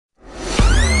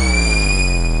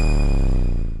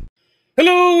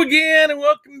Hello again, and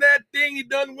welcome to that thing you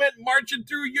done went marching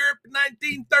through Europe in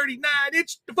 1939.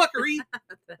 It's the fuckery.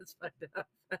 That's fucked up.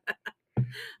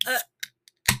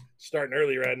 Starting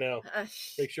early right now.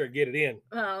 Make sure I get it in.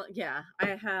 Well, yeah, I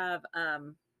have a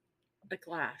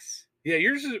glass. Yeah,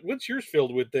 what's yours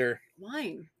filled with there?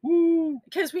 Wine. Woo!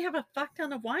 Because we have a fuck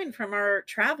ton of wine from our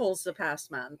travels the past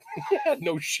month.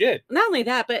 No shit. Not only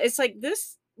that, but it's like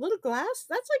this little glass,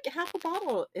 that's like half a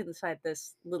bottle inside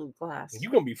this little glass.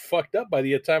 You're going to be fucked up by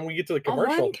the time we get to the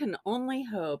commercial. One can only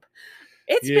hope.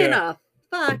 It's been a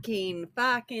fucking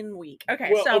week.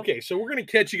 Okay, so we're going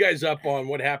to catch you guys up on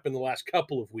what happened the last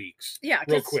couple of weeks. Yeah,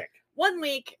 real quick. 1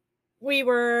 week we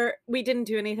didn't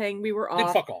do anything. We were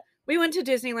off. Did fuck all. We went to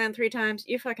Disneyland 3 times.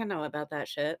 You fucking know about that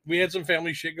shit. We had some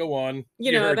family shit go on.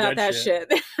 You know about that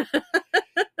shit.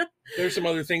 There's some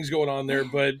other things going on there,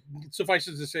 but suffice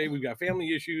it to say, we've got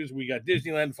family issues. We got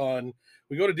Disneyland fun.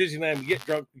 We go to Disneyland, we get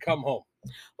drunk, we come home.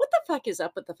 What the fuck is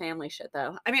up with the family shit,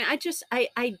 though? I mean, I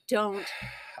don't.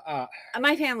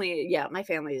 My family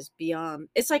is beyond.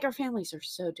 It's like our families are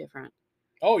so different.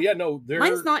 Oh, yeah, no.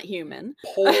 Mine's not human.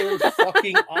 Polar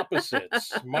fucking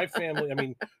opposites. My family, I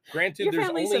mean, granted, Your there's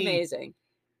family's only amazing.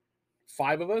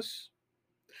 5 of us.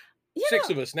 Yeah. 6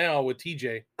 of us now with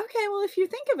TJ. Okay, well, if you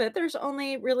think of it, there's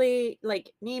only really like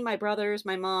me, my brothers,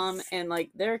 my mom, and like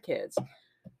their kids.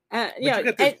 Yeah,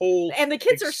 and the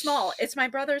kids are small. It's my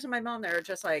brothers and my mom that are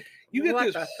just like, you get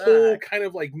this whole kind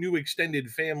of like new extended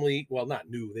family. Well, not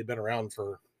new. They've been around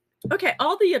for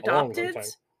all the adopted.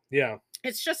 Yeah.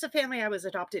 It's just a family I was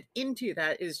adopted into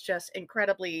that is just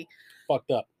incredibly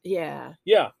fucked up. Yeah.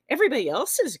 Yeah. Everybody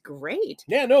else is great.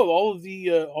 Yeah, no, all of the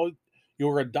all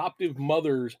your adoptive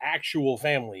mother's actual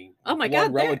family. Oh my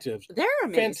God, relatives. They're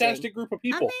amazing. Fantastic group of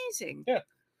people. Amazing. Yeah.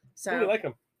 So I really like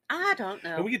them. I don't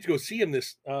know. And we get to go see him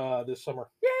this summer.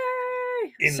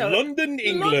 Yay! In London,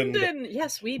 England. London.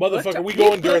 Yes, we motherfucker, we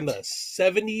going during the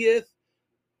 70th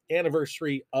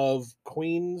anniversary of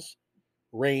Queen's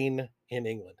reign in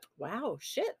England. Wow,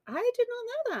 shit. I did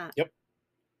not know that. Yep.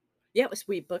 Yeah,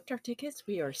 we booked our tickets.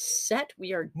 We are set.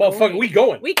 We are motherfucker, we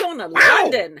going. We going to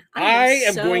London. I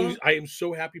am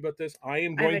so happy about this. I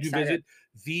am going to visit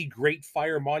the Great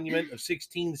Fire Monument of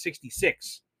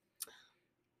 1666.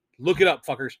 Look it up,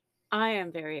 fuckers. I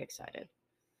am very excited.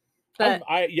 But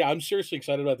I'm seriously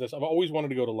excited about this. I've always wanted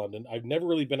to go to London. I've never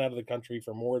really been out of the country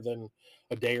for more than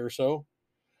a day or so.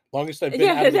 Longest I've been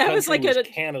out of the country was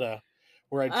Canada,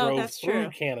 where I drove through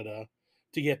Canada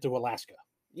to get to Alaska.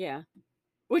 Yeah.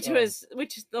 Which is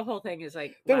the whole thing is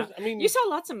like, wow. You saw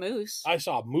lots of moose. I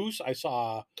saw moose. I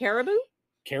saw caribou.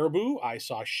 I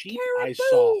saw sheep. I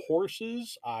saw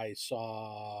horses. I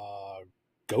saw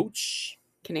goats.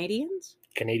 Canadians.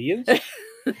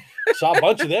 Saw a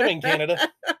bunch of them in Canada.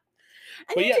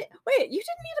 But you didn't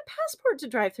need a passport to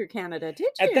drive through Canada,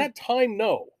 did you? At that time,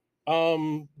 no.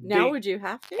 Now would you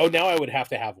have to? Oh, now I would have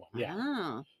to have one.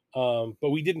 Yeah. Oh.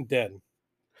 But we didn't then.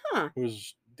 Huh.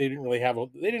 They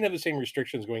didn't have the same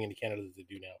restrictions going into Canada that they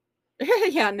do now.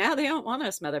 Yeah, now they don't want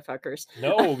us, motherfuckers.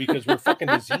 No, because we're fucking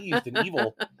diseased and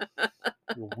evil.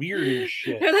 We're weird as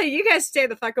shit. They're like, you guys stay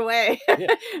the fuck away.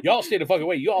 Yeah. Y'all stay the fuck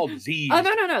away. You all diseased. Oh,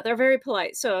 no. They're very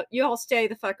polite. So you all stay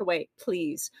the fuck away,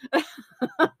 please.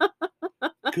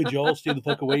 Could you all stay the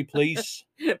fuck away, please?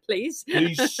 Please.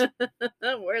 Please.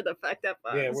 We're the fucked up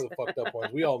ones. Yeah, we're the fucked up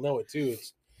ones. We all know it, too.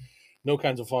 It's no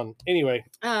kinds of fun. Anyway.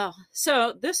 Oh,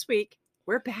 so this week,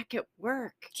 we're back at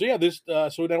work. So yeah,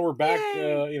 so now we're back,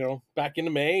 back into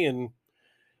May and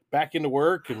back into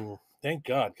work, and thank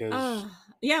God, because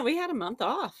we had a month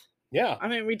off. Yeah, I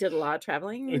mean, we did a lot of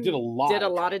traveling. We did a lot. Did a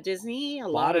lot of Disney. A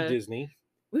lot of Disney.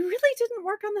 We really didn't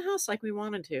work on the house like we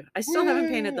wanted to. I still haven't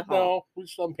painted the hall. No, we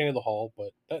still haven't painted the hall,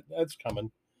 but that's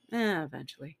coming.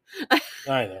 Eventually.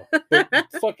 I know. But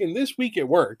fucking this week at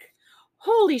work.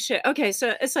 Holy shit. Okay,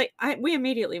 so it's like we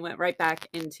immediately went right back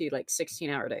into like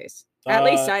 16-hour days. At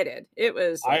least I did. It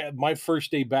was my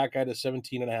first day back, I had a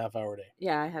 17-and-a-half-hour day.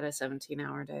 Yeah, I had a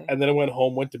 17-hour day. And then I went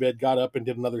home, went to bed, got up, and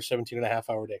did another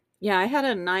 17-and-a-half-hour day. Yeah, I had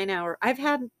a 9-hour. I've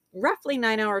had roughly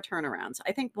 9-hour turnarounds.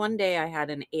 I think one day I had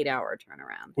an 8-hour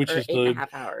turnaround. Which is 8.5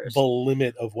 hours. The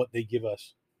limit of what they give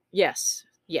us. Yes.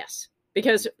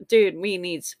 Because, dude, we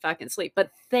need fucking sleep. But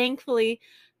thankfully,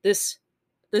 the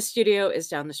studio is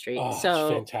down the street. Oh, so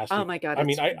it's fantastic. Oh my God. I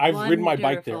mean, I've ridden my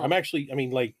bike there. I'm actually,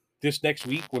 this next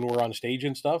week when we're on stage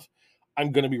and stuff,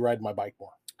 I'm going to be riding my bike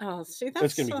more. Oh, see,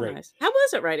 that's going to be great. Nice. How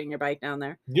was it riding your bike down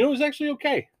there? It was actually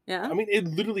okay. Yeah. I mean, it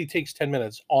literally takes 10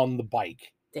 minutes on the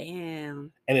bike.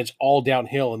 Damn. And it's all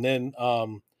downhill. And then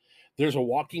there's a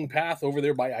walking path over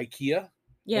there by IKEA.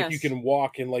 Yes. Like you can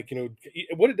walk and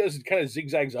what it does is it kind of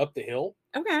zigzags up the hill.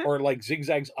 Okay. Or like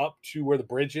zigzags up to where the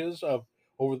bridge is of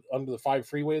over under the 5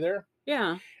 freeway there.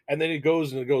 Yeah. And then it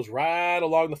goes right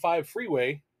along the 5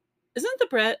 freeway. Isn't the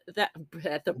bread the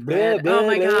bread? Oh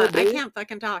my god, I can't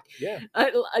fucking talk. Yeah,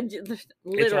 literally.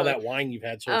 It's all that wine you've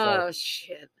had so far. Oh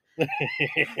shit! Oh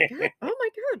my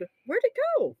god, where'd it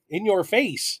go? In your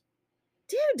face,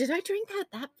 dude. Did I drink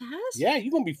that fast? Yeah,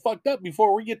 you're gonna be fucked up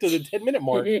before we get to the 10-minute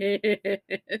mark.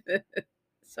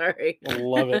 Sorry. I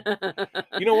love it.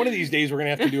 You know, one of these days we're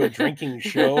gonna have to do a drinking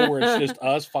show where it's just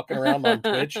us fucking around on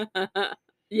Twitch.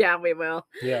 Yeah, we will.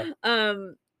 Yeah.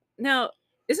 Now,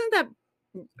 isn't that?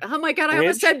 Oh my god! I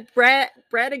almost said bread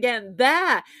again.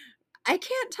 That I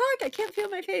can't talk. I can't feel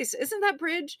my face. Isn't that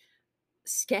bridge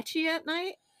sketchy at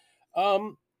night?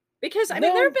 Because I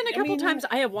mean, there have been a couple times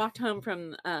I have walked home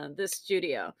from this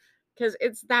studio because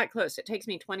it's that close. It takes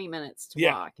me 20 minutes to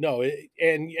walk. No,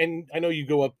 and I know you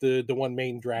go up the one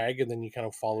main drag and then you kind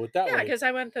of follow it that way. Yeah, because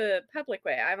I went the public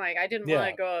way. I'm like, I didn't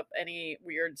want to go up any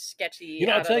weird sketchy. You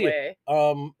know, I'll tell you.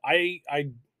 I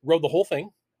rode the whole thing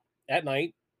at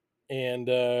night and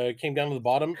came down to the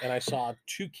bottom and I saw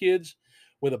 2 kids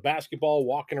with a basketball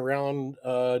walking around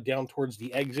down towards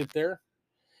the exit there.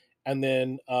 And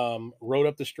then rode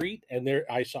up the street and there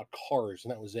I saw cars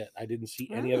and that was it. I didn't see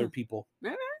any other people.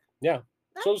 Yeah.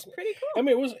 That's pretty cool. I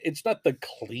mean, it's not the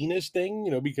cleanest thing,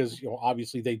 you know, because, you know,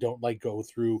 obviously they don't like go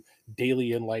through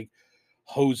daily and like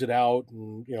hose it out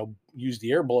and, you know, use the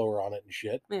air blower on it and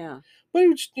shit. Yeah. But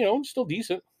it's, you know, still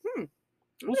decent. It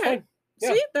was fine.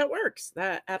 Yeah. See, that works.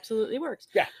 That absolutely works.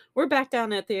 Yeah. We're back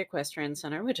down at the Equestrian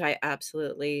Center, which I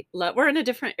absolutely love. We're in a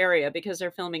different area because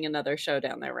they're filming another show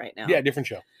down there right now. Yeah, different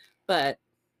show. But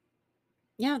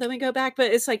yeah, then we go back.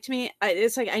 But it's like, to me,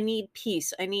 it's like I need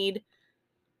peace. I need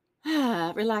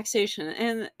relaxation.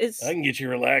 And I can get you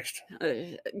relaxed.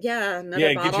 Yeah,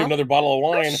 get you another bottle of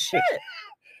wine. Oh, shit.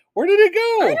 Where did it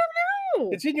go? I don't know.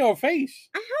 It's in your face.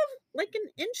 I have like an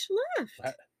inch left.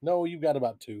 No, you've got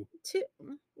about 2.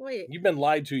 Wait. You've been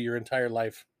lied to your entire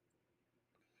life.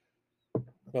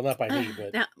 Well, not by me,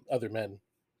 but other men.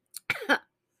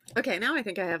 Okay, now I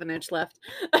think I have an inch left.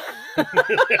 I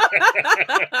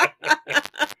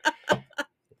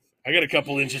got a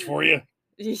couple inches for you.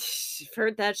 You've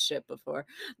heard that shit before.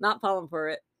 Not falling for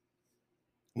it.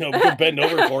 No, we'll bend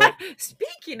over for it.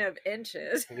 Speaking of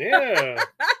inches. Yeah.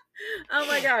 Oh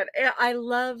my god. I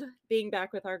love being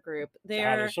back with our group.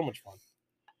 They're so much fun.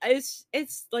 It's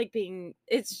like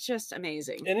it's just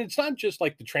amazing. And it's not just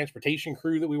like the transportation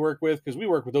crew that we work with, because we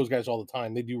work with those guys all the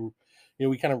time. They do, you know,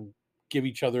 we kind of give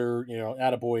each other, you know,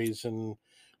 attaboys and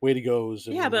way to goes.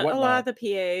 And but whatnot. A lot of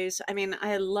the PAs. I mean,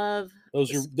 I love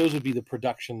those would be the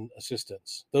production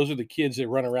assistants. Those are the kids that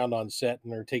run around on set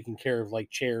and are taking care of like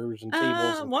chairs and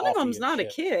tables. And one of them's not a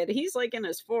kid. He's like in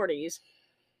his 40s,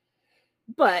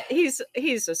 but he's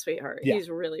a sweetheart. Yeah. He's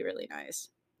really, really nice.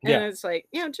 And it's like,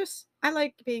 you know, just I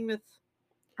like being with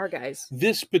our guys.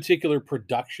 This particular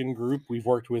production group we've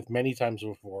worked with many times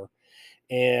before.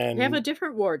 And we have a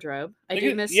different wardrobe. I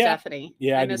do miss Stephanie.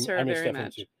 Yeah, I miss her very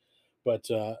much. Too. But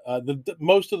the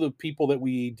most of the people that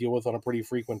we deal with on a pretty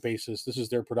frequent basis, this is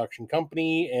their production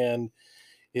company, and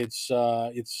it's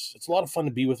a lot of fun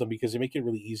to be with them because they make it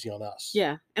really easy on us.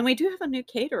 Yeah, and we do have a new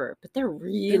caterer, but they're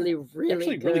really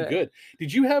good.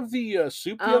 Did you have the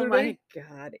soup the other day? Oh my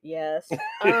god, yes.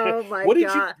 Oh my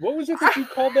god. What was it that you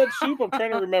called that soup? I'm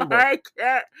trying to remember. I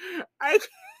can't.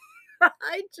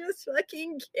 I just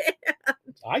fucking can't.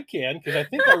 I can, because I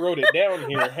think I wrote it down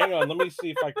here. Hang on, let me see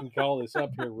if I can call this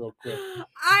up here real quick.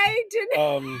 I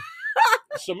didn't.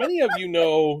 So many of you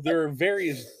know there are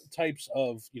various types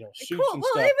of, you know, soups and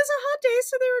stuff. Well, it was a hot day,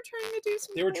 so they were trying to do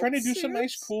some. They were trying to do some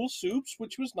nice, cool soups,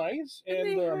 which was nice.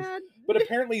 And but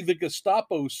apparently the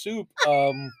Gestapo soup.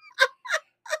 I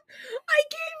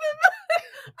gave him.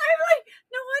 I'm like,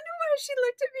 no wonder why she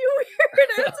looked at me weird.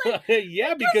 I was like,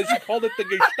 yeah, because you called it the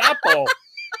Gestapo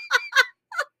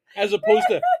as opposed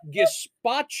to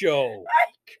Gazpacho.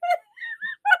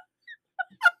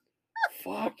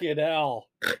 Fucking hell!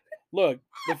 Look,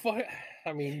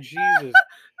 I mean, Jesus. I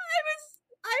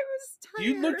was tired.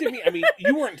 You looked at me. I mean,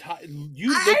 you weren't tired. You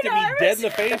looked at me dead in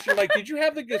the face. You're like, "Did you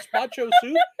have the Gazpacho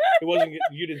soup?" It wasn't.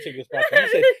 You didn't say Gazpacho. You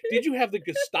said, "Did you have the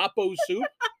Gestapo soup?"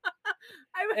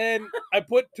 And I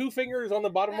put 2 fingers on the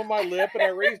bottom of my lip and I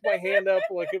raised my hand up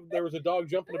like if there was a dog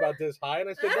jumping about this high. And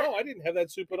I said, no, I didn't have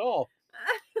that soup at all.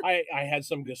 I had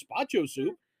some Gazpacho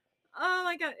soup. Oh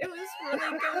my God. It was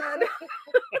really good.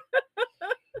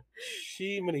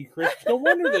 Jiminy Christmas. No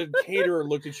wonder the caterer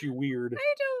looked at you weird.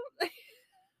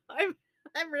 I'm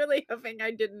really hoping I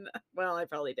didn't. Well, I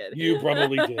probably did. You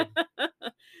probably did.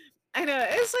 I know.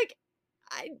 It's like,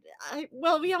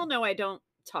 well, we all know I don't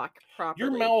talk properly.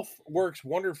 Your mouth works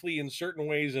wonderfully in certain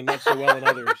ways and not so well in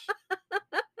others.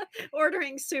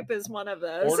 Ordering soup is one of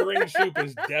those. Ordering soup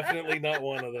is definitely not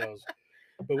one of those.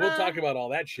 But we'll talk about all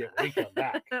that shit when we come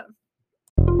back.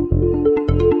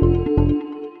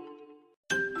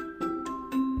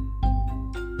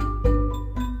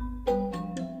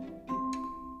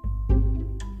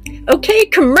 Okay,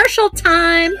 commercial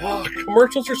time. Oh,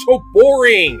 commercials are so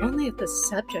boring. Only if the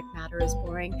subject matter is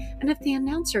boring and if the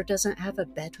announcer doesn't have a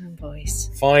bedroom voice.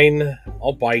 Fine,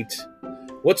 I'll bite.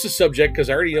 What's the subject? Because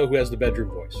I already know who has the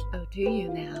bedroom voice. Oh, do you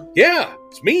now? Yeah,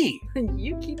 it's me.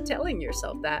 You keep telling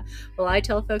yourself that. Well, I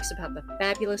tell folks about the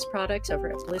fabulous products over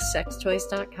at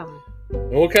BlissSexToys.com.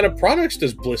 And what kind of products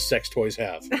does Bliss Sex Toys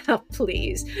have? Oh,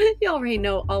 please. You already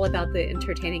know all about the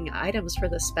entertaining items for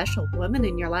the special woman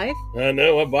in your life. I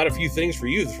know, I bought a few things for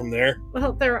you from there.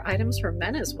 Well, there are items for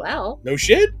men as well. No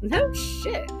shit? No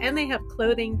shit. And they have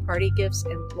clothing, party gifts,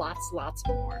 and lots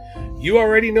more. You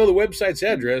already know the website's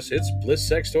address. It's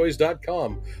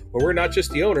BlissSexToys.com, where we're not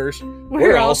just the owners,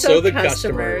 we're also the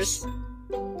customers.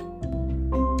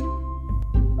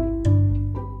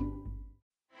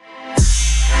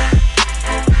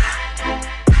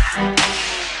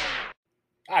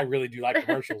 I really do like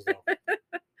commercials, though.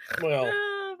 Well,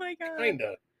 oh my god,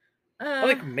 kinda. I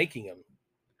like making them.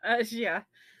 Yeah.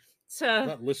 So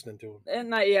not listening to them.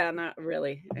 And not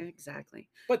really, exactly.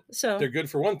 But so they're good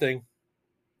for one thing: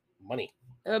 money.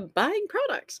 Buying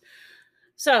products.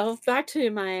 So back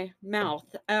to my mouth.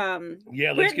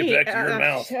 Yeah, let's get back to your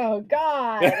mouth. Oh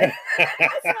God,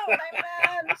 that's not what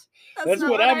I meant. That's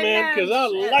what I meant because I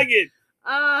like it.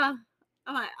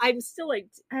 I'm still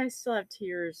I still have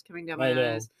tears coming down my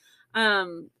eyes.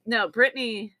 No,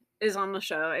 Brittany is on the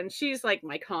show and she's like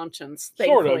my conscience.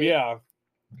 Thankfully. Sort of, yeah.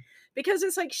 Because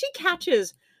it's like she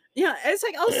catches, it's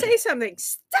like I'll say something,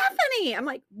 Stephanie. I'm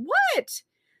like, what?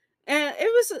 And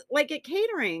it was like at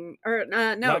catering or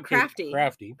Crafty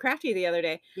the other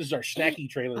day. This is our snacky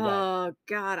trailer guy. Oh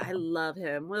God, I love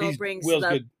him. Will brings the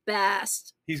good.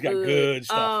 best. He's got good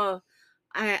stuff. Oh,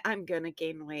 I'm gonna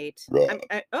gain weight. Sorry.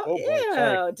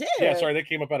 Yeah, sorry, that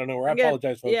came up out of nowhere. I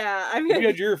apologize, folks. Yeah, if you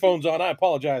had your earphones on, I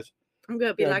apologize. I'm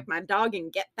gonna be like my dog and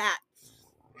get fat.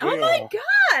 Yeah. Oh my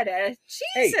God, Jesus!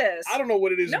 Hey, I don't know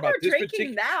what it is about this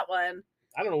drinking that one.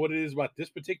 I don't know what it is about this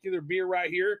particular beer right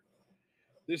here.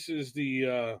 This is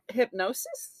the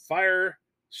Hypnosis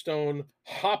Firestone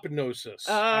Hopnosis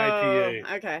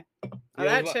IPA. Okay. Oh,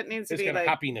 that shit needs to be like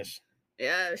happiness.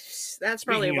 Yeah, that's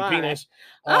probably why. Penis,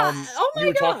 oh my you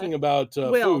were God. talking about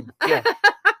Will. food. Yeah.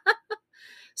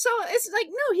 So it's like,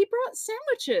 no, he brought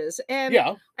sandwiches, and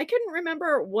I couldn't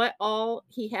remember what all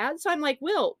he had. So I'm like,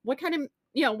 Will, what kind of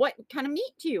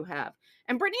meat do you have?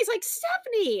 And Brittany's like,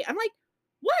 Stephanie. I'm like,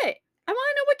 what? I want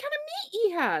to know what kind of meat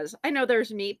he has. I know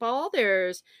there's meatball,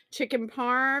 there's chicken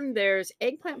parm, there's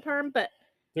eggplant parm, but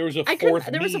there was a fourth.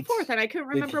 There was a fourth, and I couldn't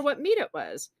remember what meat it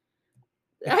was.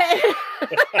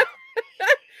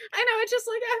 I know, it's just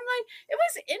like, I'm like, it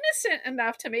was innocent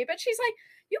enough to me, but she's like,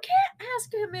 you can't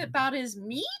ask him about his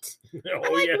meat. I'm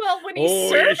like, well, when he's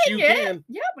serving it,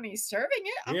 when he's serving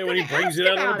it, I'm when he brings it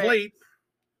out on a plate.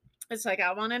 It's like,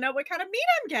 I want to know what kind of meat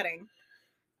I'm getting.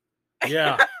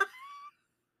 Yeah.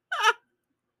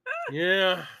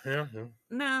 Yeah.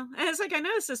 No, and it's like, I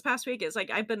noticed this past week, it's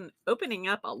like, I've been opening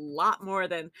up a lot more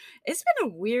than, it's been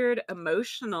a weird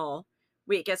emotional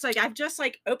week. It's like I've just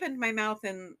like opened my mouth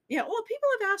and people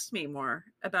have asked me more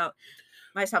about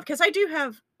myself because I do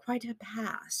have quite a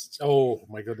past. Oh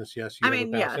my goodness, yes. You have a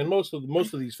past. And most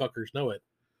of these fuckers know it.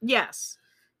 Yes,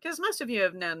 because most of you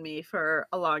have known me for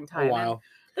a long time. A while.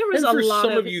 There was and for a lot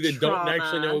some of you that trauma. don't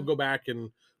actually know, go back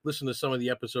and listen to some of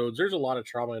the episodes. There's a lot of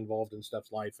trauma involved in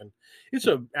Steph's life, and it's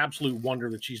an absolute wonder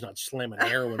that she's not slamming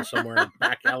heroin somewhere in a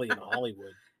back alley in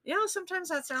Hollywood. Yeah, sometimes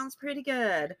that sounds pretty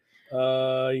good.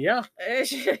 Yeah.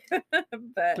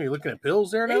 But are you looking at pills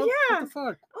there now? Yeah. What the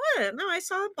fuck? What? No, I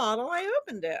saw a bottle. I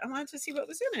opened it. I wanted to see what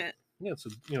was in it. Yeah, it's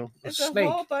it's snake.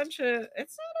 A whole bunch of.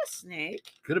 It's not a snake.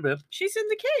 Could have been. She's in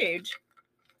the cage.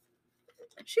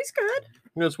 She's good.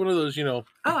 It's one of those, Oh,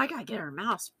 I gotta get her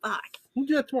mouse. Fuck. We'll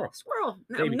do that tomorrow. Squirrel.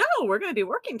 No, we're gonna be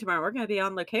working tomorrow. We're gonna be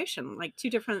on location, like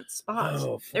 2 different spots.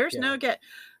 Oh, there's no get.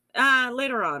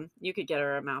 Later on, you could get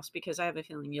her a mouse because I have a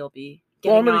feeling you'll be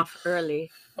getting off early.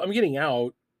 I'm getting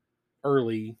out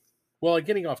early. Well, I'm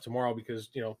getting off tomorrow because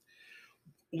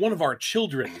one of our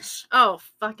children's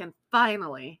fucking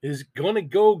finally is gonna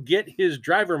go get his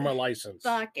driver license.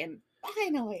 Fucking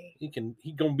finally. He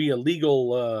gonna be a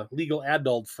legal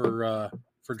adult for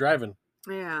driving.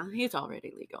 Yeah, he's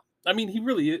already legal. I mean,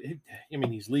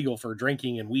 he's legal for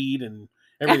drinking and weed and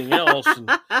everything else, and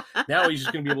now he's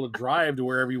just gonna be able to drive to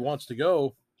wherever he wants to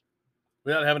go.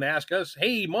 without having to ask us,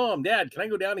 hey, Mom, Dad, can I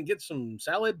go down and get some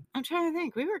salad? I'm trying to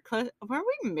think. We were close. Were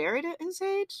we married at his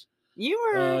age? You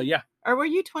were? Yeah. Or were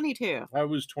you 22? I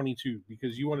was 22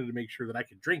 because you wanted to make sure that I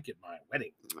could drink at my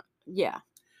wedding. Yeah.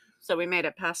 So we made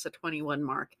it past the 21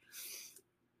 mark.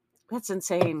 That's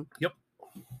insane. Yep.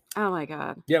 Oh my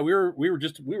God. Yeah, we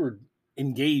were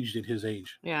engaged at his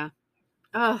age. Yeah.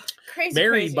 Oh, crazy.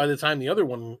 Married crazy. by the time the other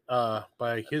one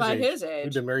by his age. age.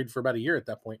 We've been married for about a year at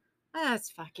that point. That's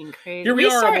fucking crazy. Here we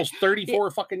are almost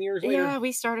 34 fucking years later. Yeah,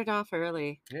 we started off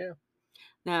early. Yeah.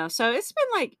 No, so it's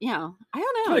been like, I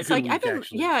don't know. It's like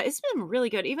it's been really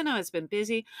good, even though it's been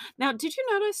busy. Now, did you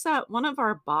notice that one of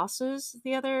our bosses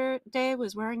the other day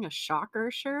was wearing a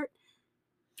shocker shirt?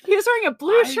 He was wearing a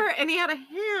blue shirt and he had a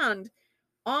hand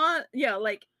on,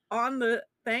 on the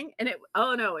thing. And it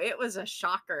was a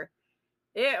shocker.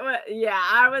 It was,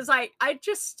 I was like, I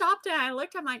just stopped and I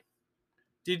looked, I'm like,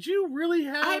 did you really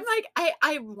have? I'm like,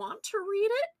 I want to read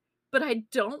it, but I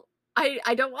don't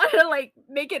want to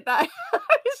make it that.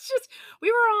 It's just,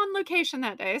 we were on location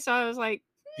that day. So I was like,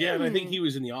 Yeah. And I think he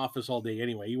was in the office all day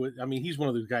anyway. He's one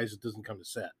of those guys that doesn't come to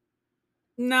set.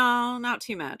 No, not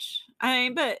too much.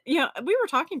 But we were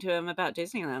talking to him about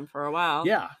Disneyland for a while.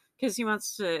 Yeah. Because he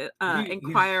wants to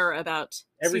inquire about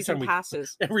season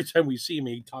passes. Every time we see him,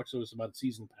 he talks to us about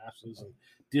season passes and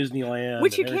Disneyland.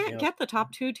 Which you can't get the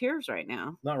top 2 tiers right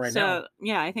now. Not right now. So,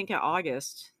 yeah, I think in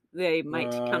August they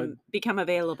might become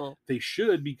available. They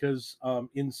should, because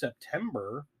in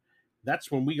September,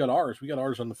 that's when we got ours. We got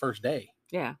ours on the first day.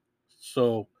 Yeah.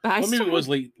 So maybe it was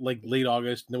late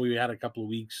August, and then we had a couple of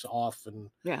weeks off, and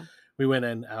we went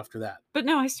in after that. But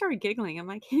no, I started giggling. I'm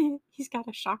like, he's got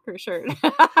a shocker shirt.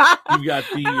 You've got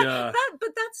the but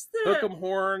that's the hook 'em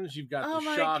horns. You've got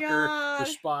the shocker,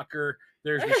 the spocker.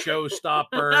 There's the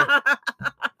showstopper.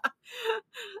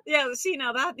 Yeah, see,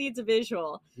 now that needs a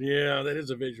visual. Yeah, that is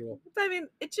a visual. I mean,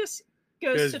 it just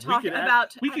goes to talk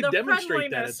about we could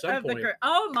demonstrate that at some point.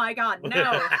 Oh my God, no.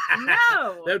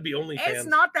 No. That would be OnlyFans. It's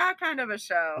not that kind of a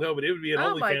show. No, but it would be an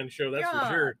OnlyFans show, that's for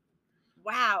sure.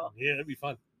 Wow. Yeah, it'd be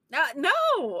fun.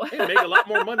 No. It'd make a lot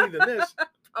more money than this.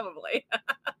 Probably.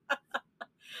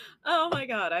 Oh my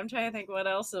God, I'm trying to think what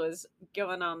else was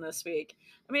going on this week.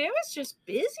 I mean, it was just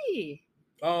busy.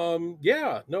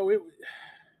 Yeah, no,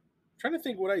 trying to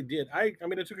think what I did. I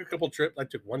took a couple trips. I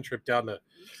took one trip down to.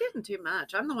 You didn't do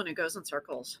much. I'm the one who goes in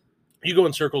circles. You go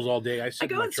in circles all day. I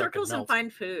go in circles and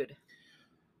find food.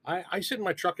 I sit in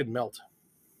my truck and melt.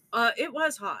 It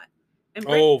was hot. And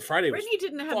Friday was Brittany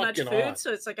didn't have much food, hot.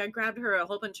 so it's like I grabbed her a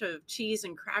whole bunch of cheese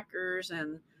and crackers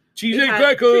and cheese and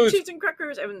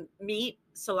crackers and meat,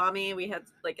 salami. We had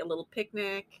like a little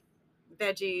picnic,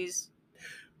 veggies.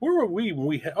 Where were we when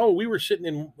we were sitting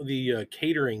in the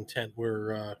catering tent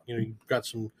where you got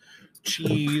some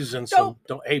cheese and some.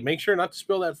 Make sure not to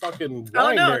spill that fucking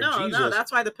wine there. No,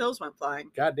 that's why the pills went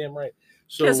flying. Goddamn right.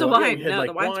 So because of wine. We had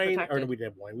the wine's wine, protected. or no, we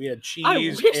didn't have wine. We had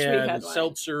cheese and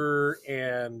seltzer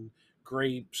and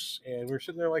grapes, and we were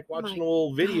sitting there watching a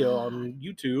little video on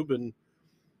YouTube, and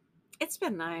it's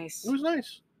been nice. It was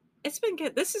nice. It's been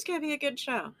good. This is going to be a good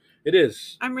show. It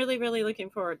is. I'm really, really looking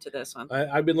forward to this one.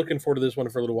 I've been looking forward to this one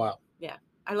for a little while. Yeah.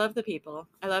 I love the people.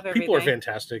 I love everything. People are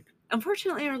fantastic.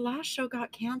 Unfortunately, our last show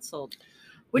got canceled,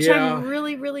 which I'm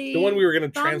really, really the one we were going to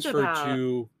transfer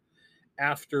to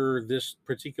after this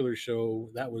particular show,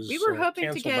 that was we were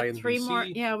hoping to get 3 more.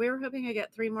 Yeah, we were hoping to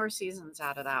get 3 more seasons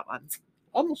out of that one.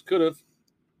 Almost could have,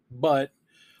 but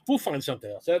we'll find something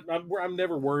else. I'm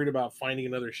never worried about finding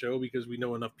another show because we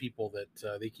know enough people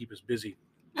that they keep us busy.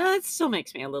 It still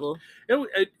makes me a little.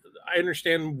 I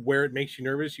understand where it makes you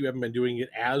nervous. You haven't been doing it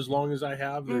as long as I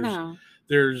have.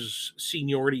 There's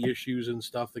seniority issues and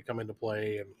stuff that come into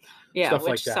play, and stuff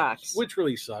like that, sucks. Which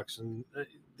really sucks. And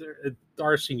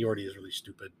our seniority is really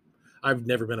stupid. I've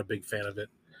never been a big fan of it.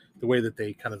 The way that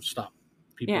they kind of stop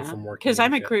people from working. Because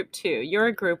I'm a group 2. You're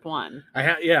a group 1.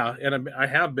 And I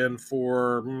have been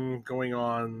for going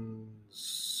on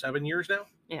 7 years now.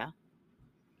 Yeah.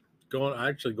 Going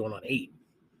on 8.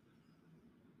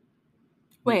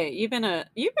 Wait, you've been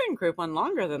group 1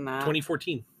 longer than that.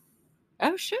 2014.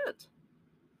 Oh shit.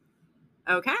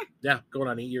 Okay. Yeah, going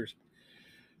on 8 years.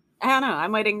 I don't know.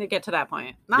 I'm waiting to get to that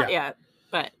point. Not yet,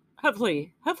 but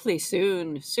hopefully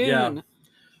soon. Yeah.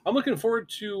 I'm looking forward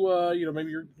to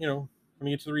maybe when you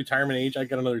get to the retirement age. I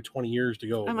got another 20 years to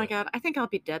go. Oh my God, I think I'll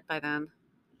be dead by then.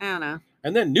 I don't know.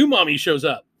 And then new mommy shows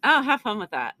up. Oh, have fun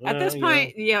with that. At this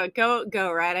point,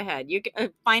 go right ahead. You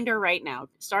find her right now.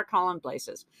 Start calling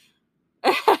places.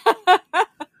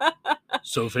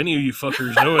 So if any of you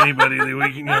fuckers know anybody that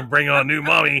we can bring on new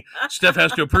mommy, Steph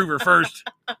has to approve her first.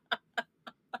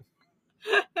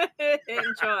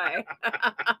 Enjoy.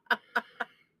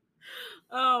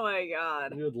 Oh my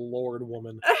God. Good Lord,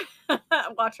 woman.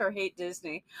 Watch her hate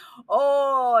Disney.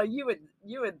 Oh, you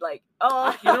would like,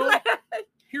 oh.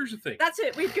 Here's the thing. That's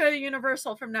it. We'd go to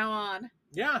Universal from now on.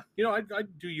 Yeah,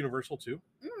 I'd do Universal too,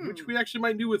 which we actually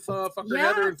might do with Fucker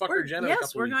Heather and Fucker Jenna.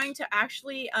 Yes, we're going to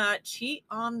actually cheat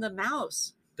on the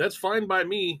mouse. That's fine by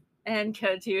me. And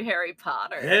go to Harry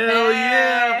Potter. Hell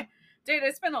yeah. Dude,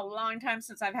 it's been a long time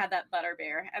since I've had that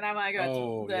butterbeer, and I want to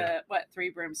go to 3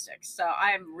 broomsticks. So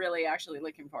I'm really actually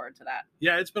looking forward to that.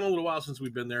 Yeah, it's been a little while since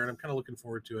we've been there, and I'm kind of looking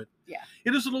forward to it. Yeah.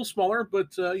 It is a little smaller, but,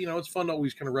 it's fun to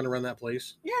always kind of run around that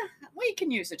place. Yeah, we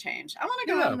can use a change. I want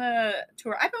to go on the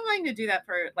tour. I've been wanting to do that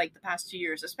for, like, the past 2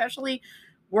 years, especially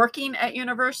working at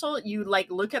Universal. You, like,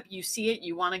 look up, you see it,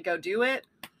 you want to go do it.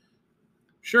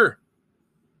 Sure.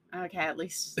 Okay, at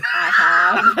least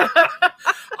I have.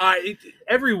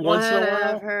 Every once in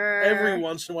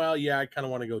a while, yeah, I kind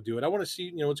of want to go do it. I want to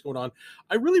see, what's going on.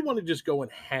 I really want to just go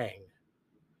and hang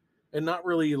and not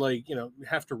really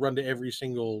have to run to every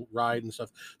single ride and stuff.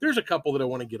 There's a couple that I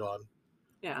want to get on.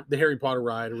 Yeah. The Harry Potter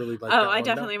ride, I really like. Oh, I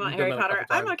definitely want Harry Potter.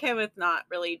 I'm okay with not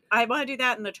really. I want to do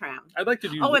that in the tram. I'd like to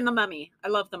do. Oh, and the Mummy. I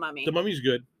love the Mummy. The Mummy's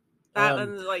good. That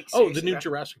one's like. The new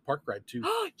Jurassic Park ride too.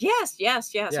 Yes. Yeah,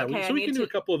 okay, so we can do a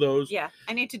couple of those. Yeah,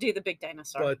 I need to do the big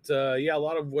dinosaur. But a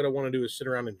lot of what I want to do is sit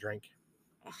around and drink.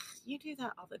 You do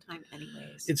that all the time,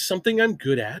 anyways. It's something I'm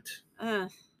good at. I'm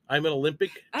an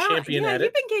Olympic champion at it.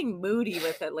 You've been getting moody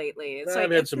with it lately. It's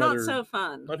it's not so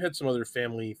fun. I've had some other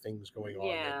family things going on.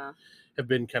 Yeah, have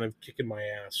been kind of kicking my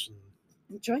ass.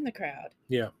 Join the crowd.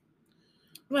 Yeah.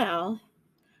 Well,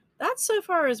 that's so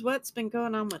far as what's been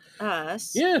going on with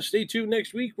us. Yeah, stay tuned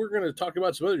next week. We're going to talk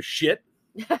about some other shit.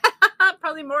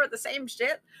 Probably more of the same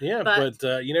shit. Yeah, but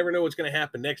you never know what's going to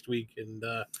happen next week, and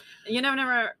you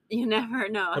never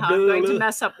know how I'm going to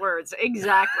mess up words.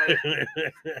 Exactly.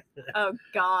 Oh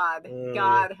God,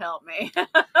 God help me.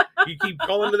 You keep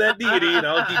calling to that deity, and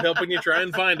I'll keep helping you try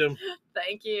and find him.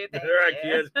 Thank you. All right,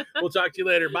 kids. We'll talk to you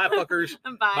later. Bye, fuckers.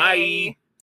 Bye.